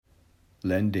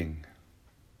Lending.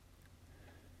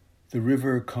 The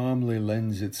river calmly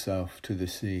lends itself to the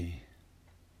sea.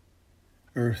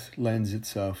 Earth lends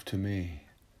itself to me,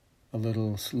 a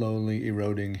little slowly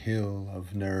eroding hill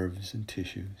of nerves and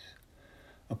tissues,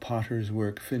 a potter's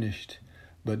work finished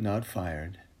but not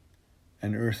fired,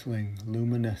 an earthling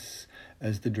luminous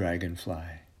as the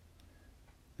dragonfly.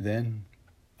 Then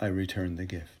I return the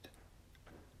gift.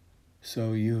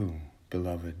 So you,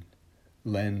 beloved,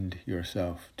 lend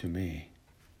yourself to me.